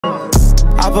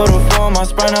I put a 4 on my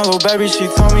spine, little baby, she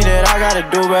told me that I gotta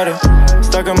do better.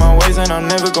 Stuck in my ways and I'm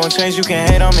never gonna change. You can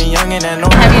hate on me, young and no.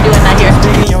 Have you doing that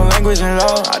here? Speaking your language in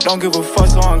law, I don't give a fuck,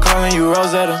 so I'm calling you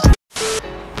Rosetta.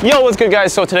 Yo, what's good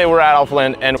guys? So today we're at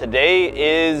Alphaland and today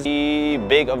is the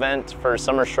big event for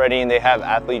summer shredding. They have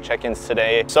athlete check-ins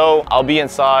today. So I'll be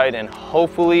inside and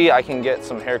hopefully I can get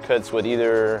some haircuts with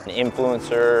either an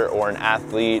influencer or an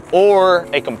athlete or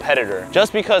a competitor.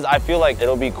 Just because I feel like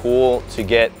it'll be cool to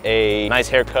get a nice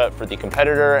haircut for the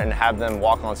competitor and have them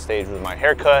walk on stage with my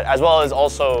haircut, as well as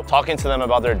also talking to them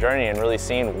about their journey and really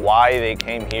seeing why they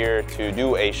came here to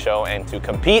do a show and to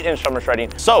compete in summer shredding.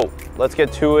 So let's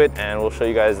get to it and we'll show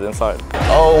you guys the inside.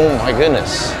 Oh my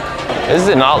goodness. This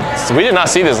is not, we did not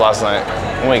see this last night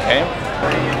when we came.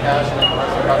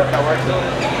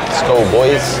 Let's go,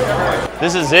 boys.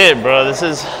 This is it, bro. This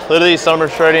is literally summer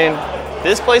shredding.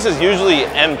 This place is usually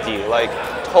empty, like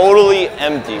totally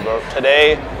empty, bro.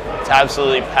 Today, it's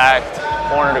absolutely packed,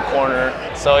 corner to corner.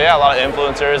 So yeah, a lot of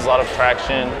influencers, a lot of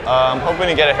traction. I'm hoping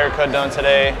to get a haircut done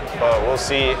today, but we'll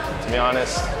see. To be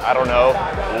honest, I don't know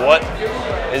what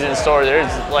is in store.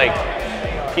 There's like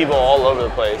people all over the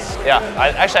place. Yeah,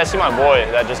 I see my boy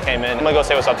that just came in. I'm gonna go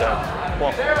say what's up to him. Come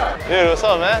on. Dude, what's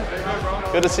up, man?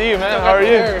 Good to see you, man. How are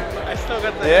you? I still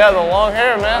got the Yeah, the long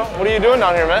hair, man. What are you doing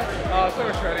down here, man?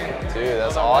 summer shredding. Dude,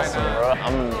 that's awesome, bro.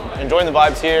 I'm enjoying the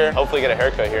vibes here. Hopefully get a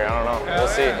haircut here. I don't know. We'll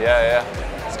see. Yeah.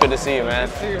 It's good to see you, man.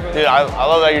 Dude, I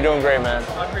love that you're doing great, man.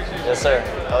 I appreciate it. Yes, sir.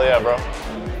 Hell yeah, bro.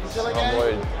 Oh,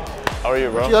 boy. How are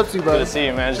you, bro? What you up to, bro? Good to see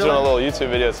you, man. Just doing a little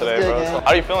YouTube video today, good, bro. man. So,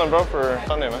 how you feeling, bro, for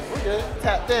Sunday, man? We're good.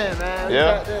 Tapped in, man.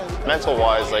 Yeah? Tapped in.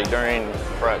 Mental-wise, like during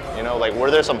prep, you know, like were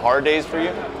there some hard days for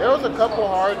you? There was a couple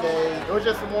hard days. It was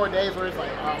just some more days where it's like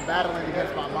I'm battling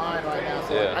against my mind right now.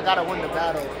 So Yeah. I gotta win the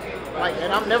battle. Like,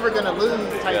 and I'm never gonna lose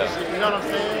type of shit. You know what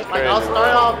I'm saying? Like, Crazy, I'll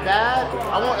start bro. off bad.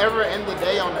 I won't ever end the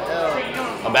day on the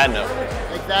L. A bad note.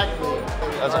 Exactly.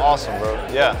 That's awesome, bro.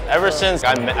 Yeah. Ever since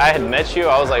I had met you,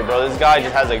 I was like, bro, this guy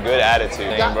just has a good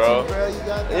attitude, You got bro. to, bro. You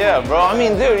got to. Yeah, bro. I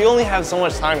mean, dude, you only have so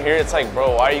much time here. It's like,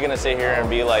 bro, why are you gonna sit here and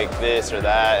be like this or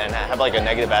that and have like a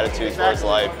negative attitude towards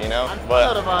life, you know? I know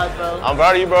But the vibes, bro. I'm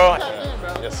proud of you, bro. Tapped in,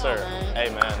 bro. Yes, Come on, sir. man. Hey,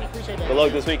 man. Appreciate that. Good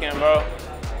luck this weekend, bro.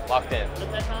 Locked in.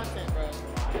 Get that content, bro.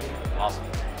 Awesome.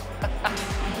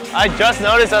 I just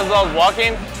noticed as I was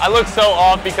walking, I look so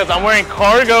off because I'm wearing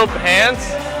cargo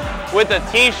pants with a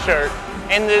t-shirt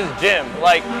in this gym.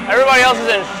 Like, everybody else is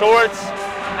in shorts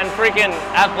and freaking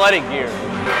athletic gear.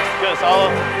 Good,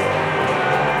 solid.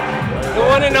 The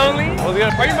one and only. What's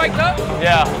good? Are you mic'd up?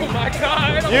 Yeah. Oh my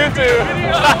god. You too.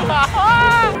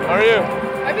 How are you?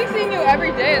 I've been seeing you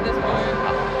every day at this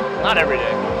point. Not every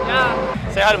day.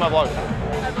 Yeah. Say hi to my vlog.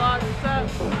 Hi vlog, what's up?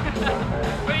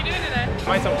 What are you doing today?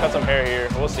 Might cut some hair here.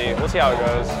 We'll see. We'll see how it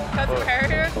goes. Cut some hair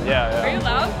here? Yeah. Are you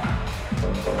loud?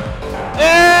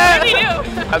 Yeah. What do you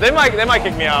do? They might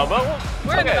kick me out, but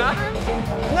We're in the okay. bathroom?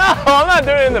 No, I'm not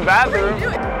doing it in the bathroom. What are you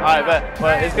doing? All right, bet.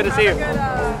 But it's good to see you. Have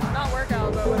a good, not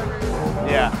workout, but whatever.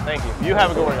 Yeah, thank you. You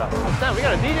have a good workout. Oh, snap, we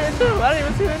got a DJ too. I didn't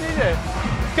even see the DJ.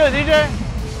 It's good, DJ.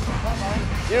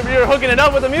 You're hooking it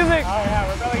up with the music? Oh yeah,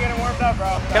 we're really getting warmed up,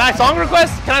 bro. Can I song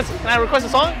request? Can I request a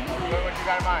song? What you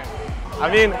got in mind? I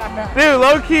mean, dude,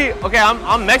 low key. Okay,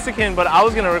 I'm Mexican, but I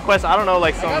was gonna request, I don't know,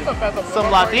 like some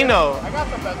Latino. I got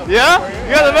some peso food Yeah? for you.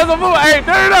 You got the best food? Hey,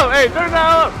 turn it up. Hey, turn that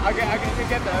up. I can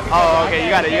get that. Oh, okay,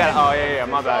 you got it. Oh, yeah,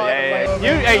 my bad.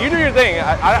 Yeah. You do your thing.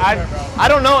 I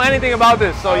don't know anything about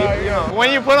this, so you know.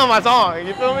 When you put on my song,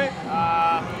 you feel me?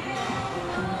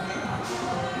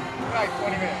 Like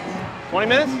 20 minutes. 20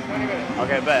 minutes? 20 minutes.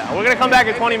 Okay, bet. We're gonna come back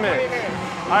in 20 minutes. 20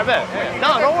 minutes. All right, bet.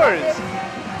 No worries.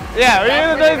 Yeah,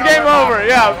 this game over.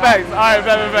 Yeah, thanks. All right,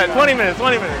 bet. 20 minutes. All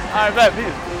right, bet.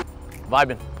 Peace.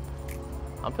 Vibing.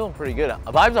 I'm feeling pretty good.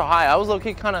 Vibes are high. I was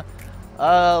low-key kind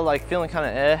of like feeling kind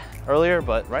of earlier,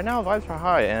 but right now vibes are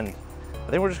high, and I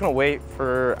think we're just gonna wait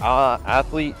for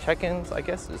athlete check-ins. I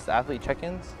guess it's athlete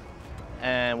check-ins,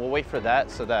 and we'll wait for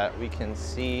that so that we can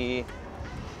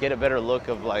get a better look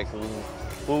of like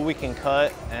who we can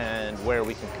cut and where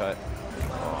we can cut.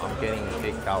 Oh, I'm getting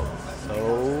kicked out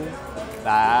so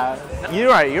bad. You're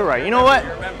right. You know what?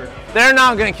 They're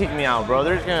not gonna kick me out, bro.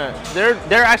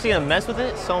 They're actually gonna mess with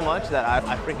it so much that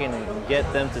I freaking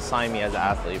get them to sign me as an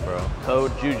athlete, bro.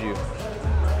 Code Juju.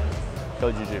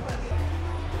 Code Juju.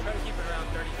 Try to keep it around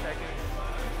 30 seconds.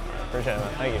 Appreciate it,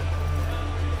 man. Thank you.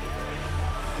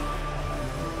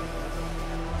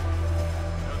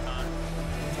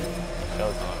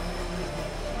 Showtime.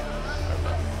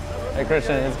 Hey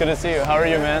Christian, it's good to see you. How are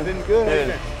you, man? Been good.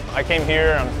 Dude, I came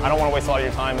here. I don't want to waste a lot of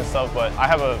your time and stuff, but I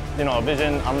have a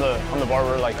vision. I'm the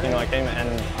barber, like I came,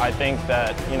 and I think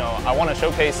that I want to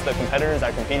showcase the competitors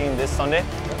that are competing this Sunday.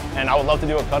 and I would love to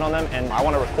do a cut on them, and I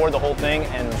want to record the whole thing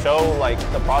and show like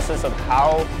the process of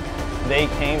how they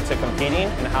came to competing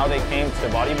and how they came to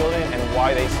bodybuilding and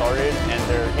why they started and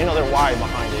their why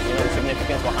behind it, the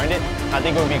significance behind it. I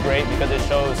think it would be great because it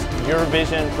shows your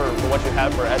vision for what you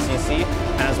have for SEC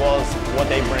and as well as what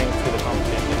they bring to the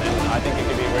competition. And I think it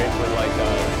could be great for like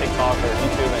TikTok or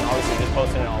YouTube and obviously just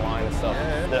posting it online and stuff.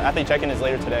 The athlete check-in is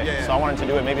later today, so I wanted to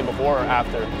do it maybe before or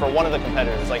after for one of the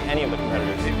competitors, like any of the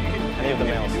competitors, any of the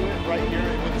males. Do it right here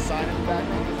with the sign in the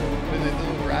background, with the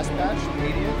little grass patch,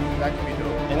 median, that could be dope.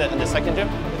 In the second gym?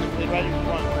 Right in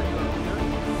front,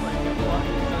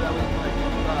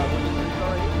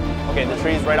 Okay, the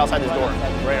tree's right outside this door.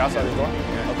 Right outside this door?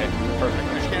 Okay, perfect.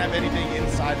 You can't have anything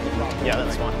inside of the property. Yeah,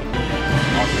 that's fine.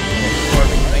 Awesome.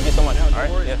 Perfect. Thank you so much. All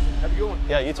right. Yeah. Have a good one.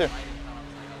 Yeah, you too. I'm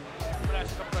gonna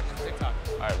ask you a couple questions on TikTok.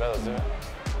 All right, let's do it.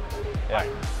 Yeah.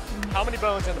 How many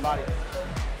bones in the body?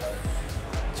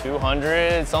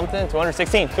 200 something?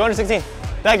 216. 216.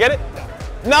 Did I get it?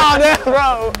 No, damn,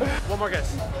 bro. One more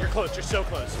guess. You're close. You're so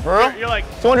close. For real? You're like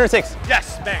 206.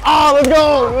 yes, bang. Oh, let's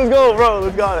go. Let's go, bro.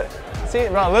 Let's got it. See,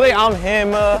 bro, literally, I'm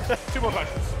him. 2 more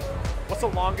questions. What's the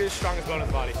longest, strongest bone in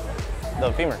the body?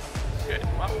 The femur. Good.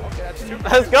 Wow. Okay, that's 2.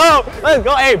 Let's go. Let's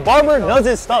go. Hey, Barber knows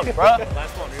his stuff, bro.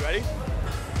 Last one. You ready?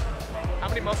 How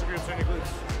many muscle groups are in your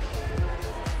glutes?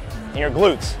 In your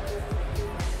glutes.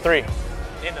 3.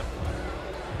 In them.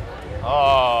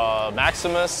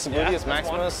 Maximus, gluteus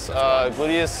maximus,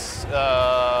 gluteus,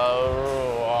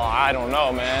 I don't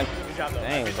know, man. Good job, though.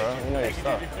 Dang, bro, you know your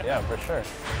stuff. Yeah, for sure.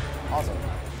 Awesome.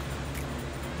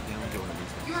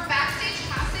 Your backstage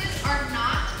passes are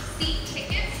not seat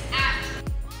tickets at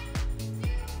 1, 2,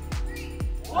 3.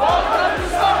 Welcome to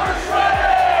Summer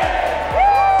Shredding!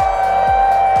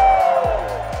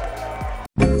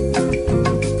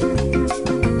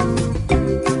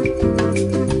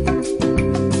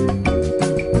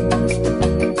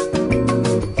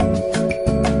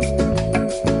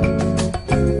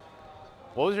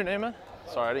 What was your name, man?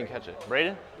 Sorry, I didn't catch it.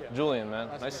 Braden? Yeah. Julian, man.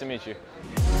 Nice to meet you.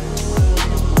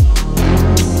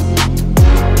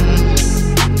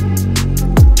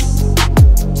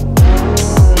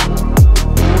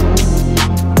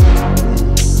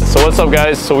 So what's up,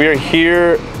 guys? So we are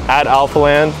here at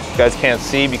Alphaland. You guys can't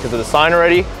see because of the sign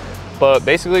already, but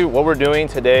basically what we're doing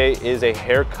today is a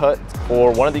haircut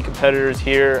for one of the competitors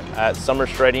here at Summer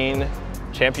Shredding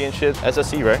Championships,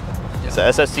 SSC, right? Yeah. It's the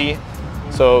SSC.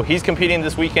 So he's competing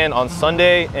this weekend on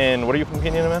Sunday, and what are you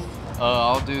competing in, man?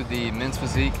 I'll do the men's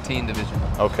physique teen division.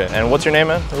 Okay, and what's your name,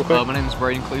 man, real quick? My name is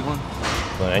Braden Cleveland.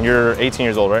 And you're 18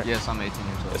 years old, right? Yes, I'm 18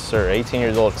 years old. Yes, sir, 18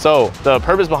 years old. So the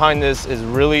purpose behind this is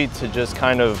really to just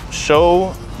kind of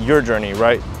show your journey,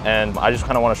 right? And I just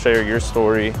kind of want to share your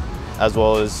story as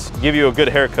well as give you a good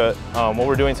haircut. What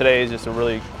we're doing today is just a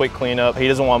really quick cleanup. He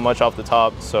doesn't want much off the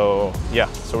top, so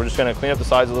yeah. So we're just gonna clean up the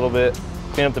sides a little bit,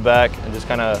 clean up the back, and just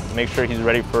kind of make sure he's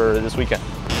ready for this weekend.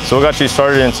 So what got you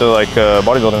started into like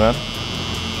bodybuilding, man?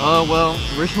 Well,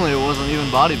 originally it wasn't even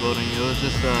bodybuilding. It was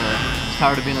just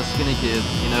tired of being a skinny kid,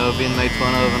 being made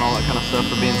fun of and all that kind of stuff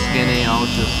for being skinny. I was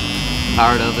just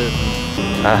tired of it.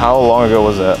 And how long ago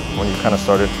was that when you kind of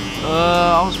started?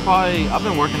 I've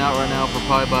been working out right now for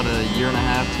probably about 1.5 years,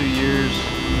 2 years.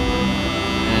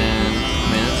 And I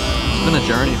mean, it's been a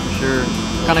journey for sure.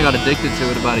 Kind of got addicted to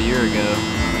it about 1 year ago.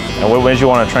 And what made you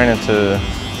want to train into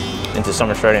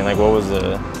Summer Shredding? Like, what was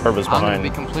the purpose behind it? I'm going to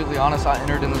be completely honest, I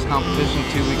entered in this competition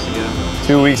 2 weeks ago.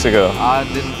 2 weeks ago? I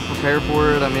didn't prepare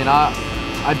for it. I mean,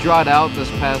 I dried out this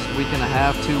past 1.5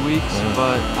 weeks, 2 weeks,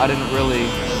 but I didn't really,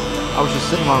 I was just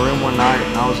sitting in my room one night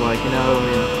and I was like,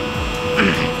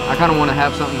 I kind of want to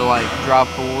have something to like drive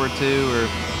forward to, or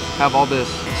have all this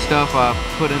stuff I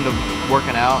put into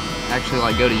working out actually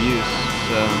like go to use.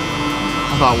 So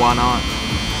I thought, why not?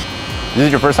 Is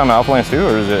this your first time at Alphaland too,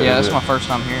 or is it? Yeah, this is my first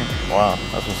time here. Wow,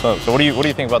 that's what's up. So what do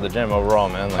you think about the gym overall,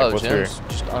 man? Like, the gym's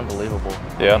just unbelievable.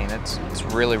 Yeah. I mean, it's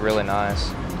really, really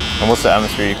nice. And what's the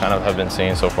atmosphere you kind of have been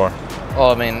seeing so far? Well,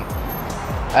 I mean,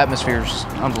 atmosphere's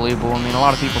unbelievable. I mean, a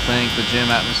lot of people think the gym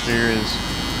atmosphere is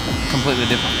completely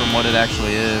different from what it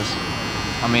actually is.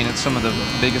 I mean, it's some of the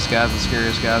biggest guys and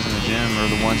scariest guys in the gym are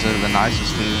the ones that are the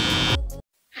nicest too.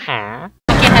 I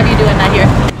can't have you doing that here.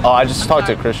 Oh, I just talked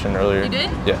to Christian earlier. You did?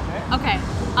 Yeah. Okay.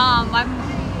 I'm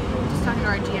just talking to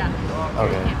our GM.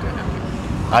 Okay.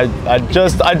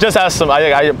 I just asked him.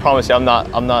 I promise you, I'm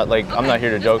not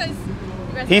here to joke.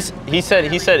 He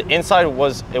said inside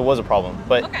was a problem,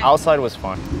 but outside was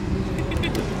fine.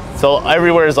 So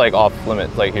everywhere is like off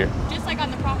limits, like here. Just like on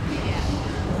the property,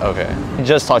 yeah. Okay. I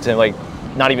just talked to him like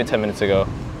not even 10 minutes ago.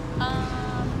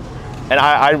 And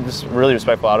I was really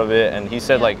respectful out of it, and he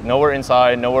said like nowhere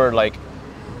inside, nowhere like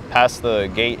past the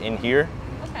gate in here,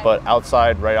 but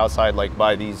outside, right outside, like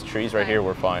by these trees right here,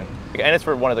 we're fine. And it's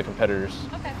for one of the competitors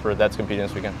that's competing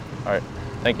this weekend. All right,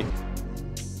 thank you.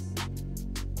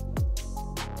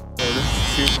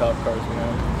 Two top cars we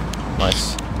have.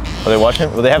 Nice. Are they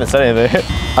watching? Well, they haven't said anything.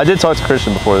 I did talk to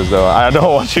Christian before this though. I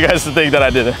don't want you guys to think that I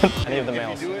didn't. Any of the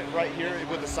males. If you do it right here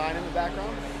with the sign in the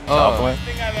background. Alphaland.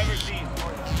 Thing I've ever seen.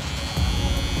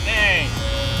 Dang.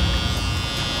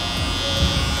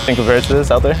 And compared to this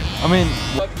out there? I mean,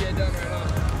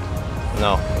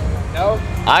 No. No?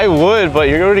 I would, but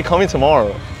you're already coming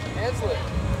tomorrow. Cancel it.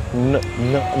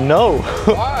 No.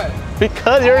 Why?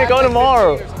 Because you're already going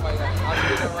tomorrow. Right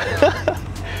now.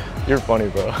 You're funny,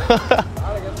 bro.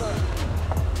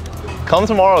 Come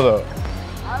tomorrow, though.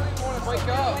 I don't even want to wake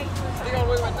up. I think I'll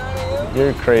wake up at 9 a.m.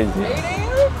 You're crazy. 8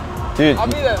 a.m.? Dude, I'll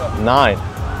be there though. 9.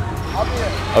 I'll be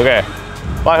there.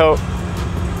 Okay. Bye, Hope.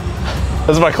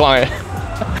 This is my client.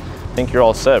 I think you're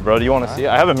all set, bro. Do you want to see it?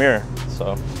 I have a mirror,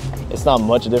 so it's not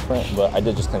much different, but I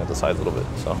did just clean up the sides a little bit.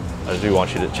 So I do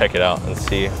want you to check it out and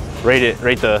see, rate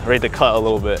the cut a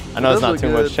little bit. I know it's not too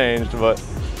much changed, but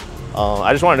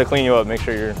I just wanted to clean you up, make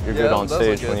sure you're good on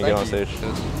stage when you get on stage.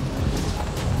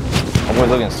 My boy's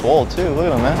looking swole too. Look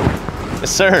at him, man.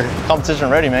 Yes, sir. Competition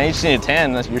ready, man. You just need a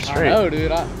tan. You're straight. I know,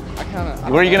 dude. I kind of.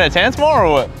 Were you gonna tan tomorrow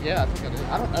or what? Yeah, I think I do.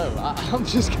 I don't know. I'm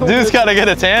just going. Dude's gotta get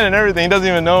a tan and everything. He doesn't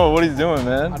even know what he's doing,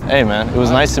 man. Hey, man. It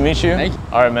was nice to meet you. Thank you.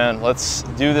 All right, man. Let's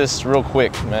do this real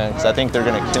quick, man, because I think they're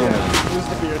gonna kill me.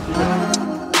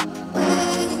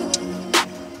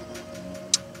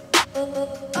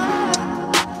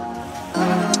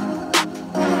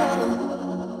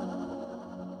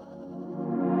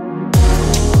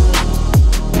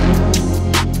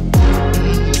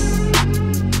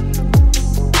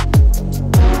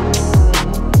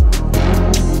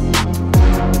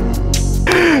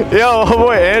 Yo, my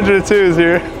boy Andrew too is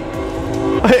here.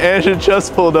 Andrew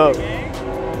just pulled up.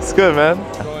 It's good, man.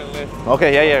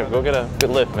 Okay, yeah, go get a good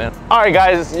lift, man. All right,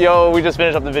 guys, yo, we just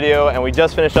finished up the video and we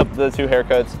just finished up the 2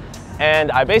 haircuts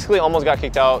and I basically almost got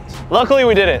kicked out. Luckily,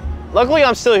 we didn't. Luckily,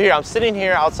 I'm still here. I'm sitting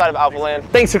here outside of Alphaland.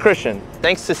 Thanks to Christian.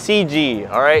 Thanks to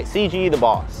CG, all right? CG, the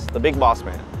boss, the big boss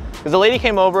man. Because the lady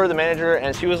came over, the manager,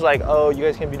 and she was like, oh, you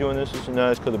guys can't be doing this and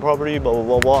that because of the property, blah,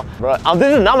 blah, blah, blah. Bro,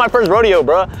 this is not my first rodeo,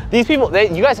 bro. These people,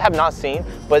 you guys have not seen,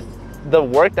 but the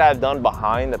work that I've done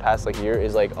behind the past year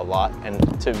is like a lot.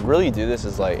 And to really do this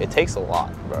is like, it takes a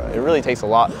lot, bro. It really takes a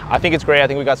lot. I think it's great. I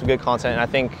think we got some good content. And I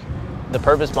think the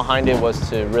purpose behind it was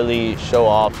to really show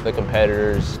off the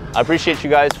competitors. I appreciate you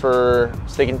guys for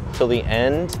sticking till the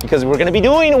end because we're gonna be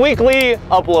doing weekly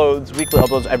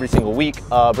uploads every single week.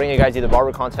 Bringing you guys either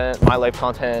barber content, my life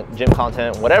content, gym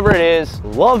content, whatever it is.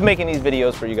 Love making these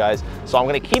videos for you guys. So I'm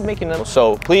gonna keep making them.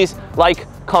 So please like,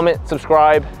 comment,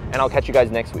 subscribe, and I'll catch you guys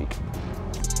next week.